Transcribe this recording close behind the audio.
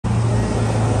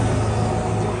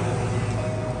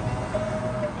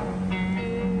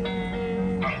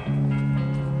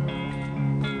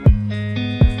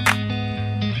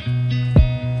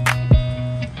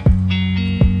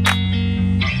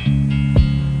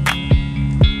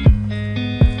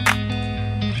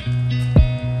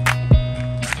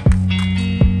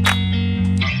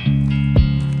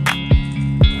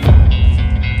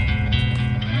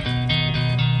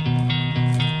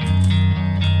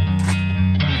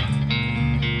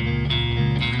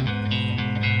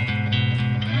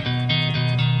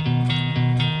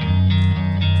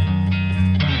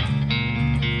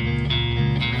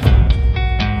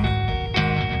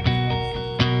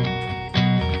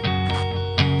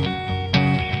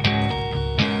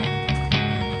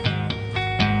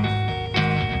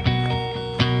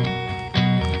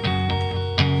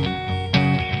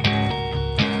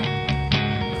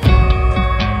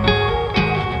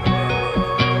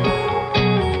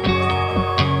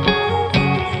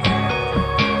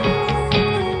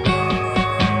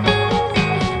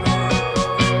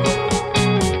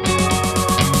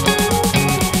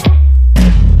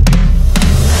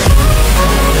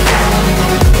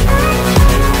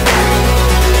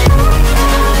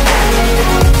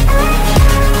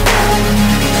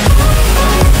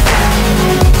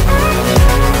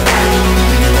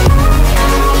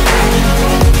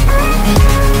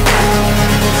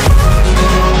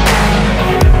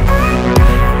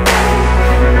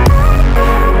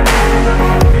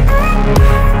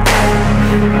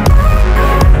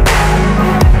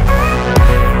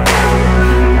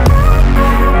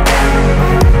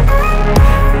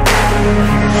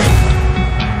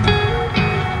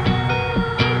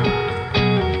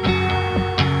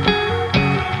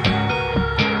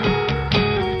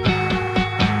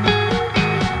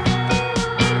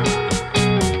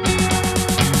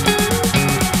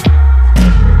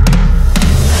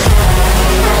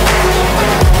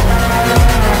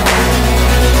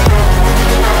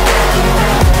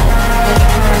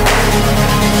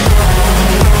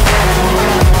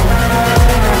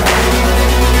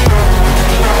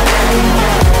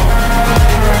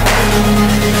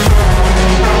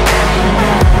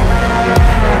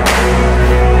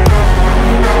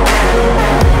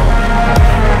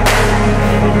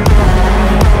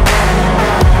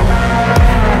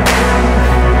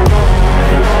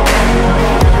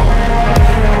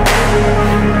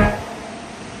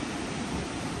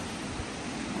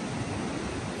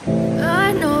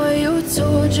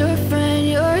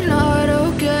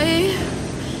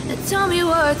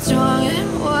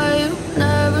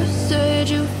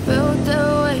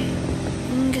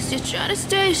try to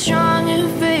stay strong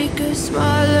and fake a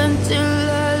smile until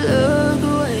I look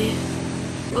away.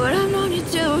 But I've known you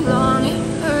too long,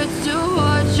 it hurts to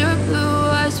watch your blue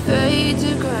eyes fade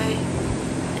to gray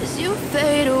as you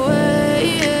fade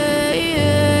away,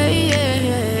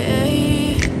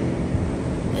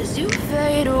 as you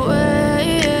fade away.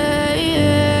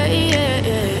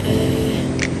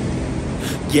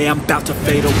 Yeah, I'm about to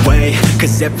fade away,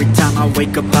 cause every time I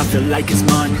wake up I feel like it's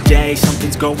Monday.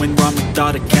 Something's going wrong with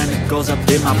all the chemicals up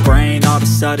in my brain. All of a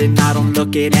sudden I don't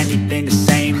look at anything the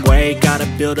same way. Got a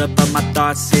buildup of my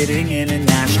thoughts sitting in an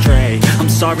ashtray. I'm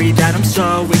sorry that I'm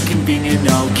so inconvenient,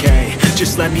 okay.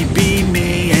 Just let me be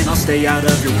me and I'll stay out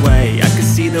of your way. I can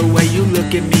see the way you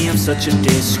look at me, I'm such a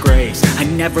disgrace. I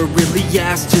never really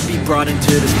asked to be brought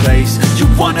into this place. You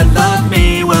wanna love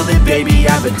me? Well then baby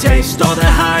have a taste. All the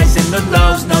highs and the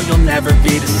lows, no you'll never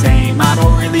be the same. I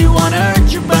don't really wanna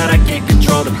hurt you but I can't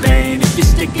control the pain. If you're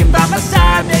sticking by my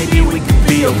side maybe we could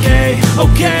be okay.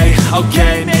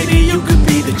 Okay, maybe you could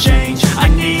be the change I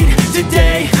need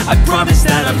today. I promise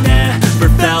that I've never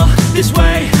felt this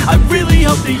way. I really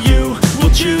hope that you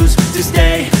will choose to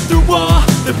stay through all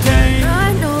the pain.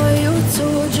 I know you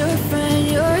told your friend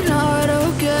you're not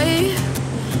okay,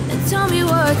 and tell me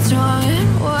what's wrong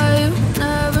and why you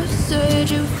never said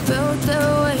you felt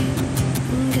that way.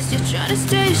 Guess you're trying to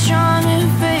stay strong and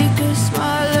fake a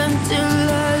smile until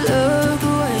I look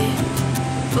away.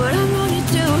 But I've known you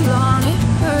too long, it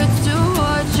hurts to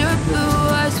watch your blue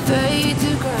eyes fade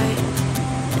to gray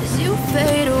as you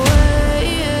fade away.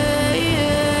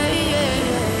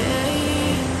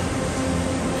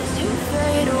 As you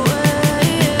fade away.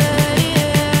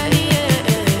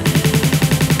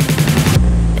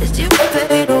 As you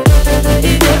fade away.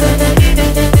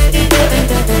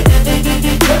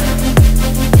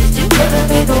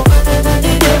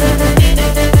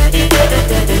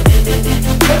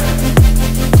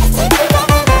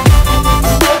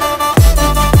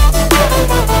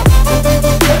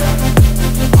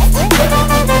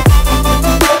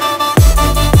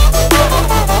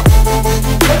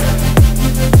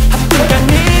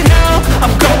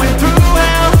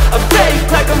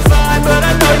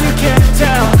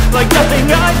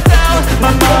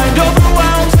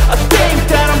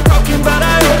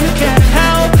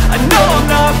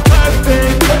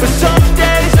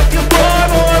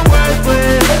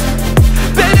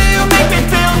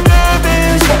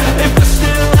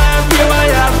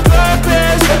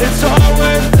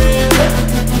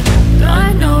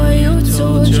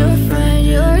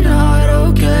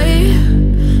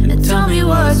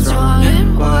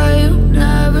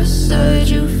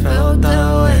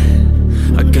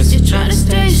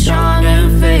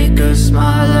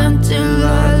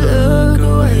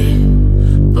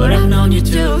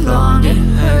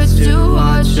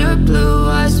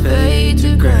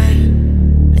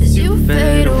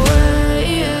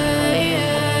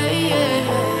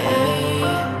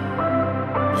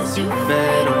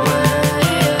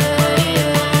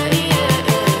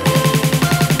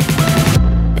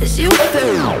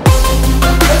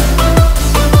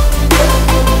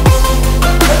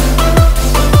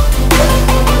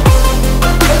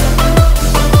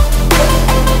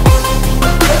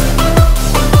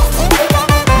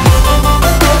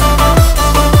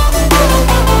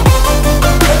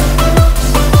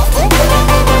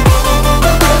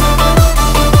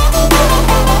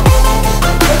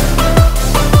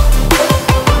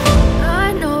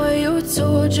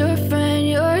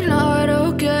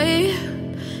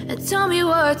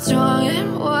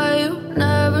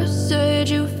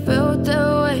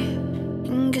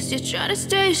 Try to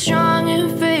stay strong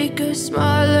and fake a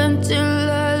smile until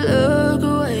I look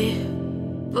away.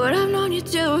 But I've known you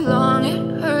too long,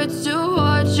 it hurts to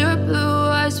watch your blue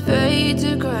eyes fade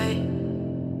to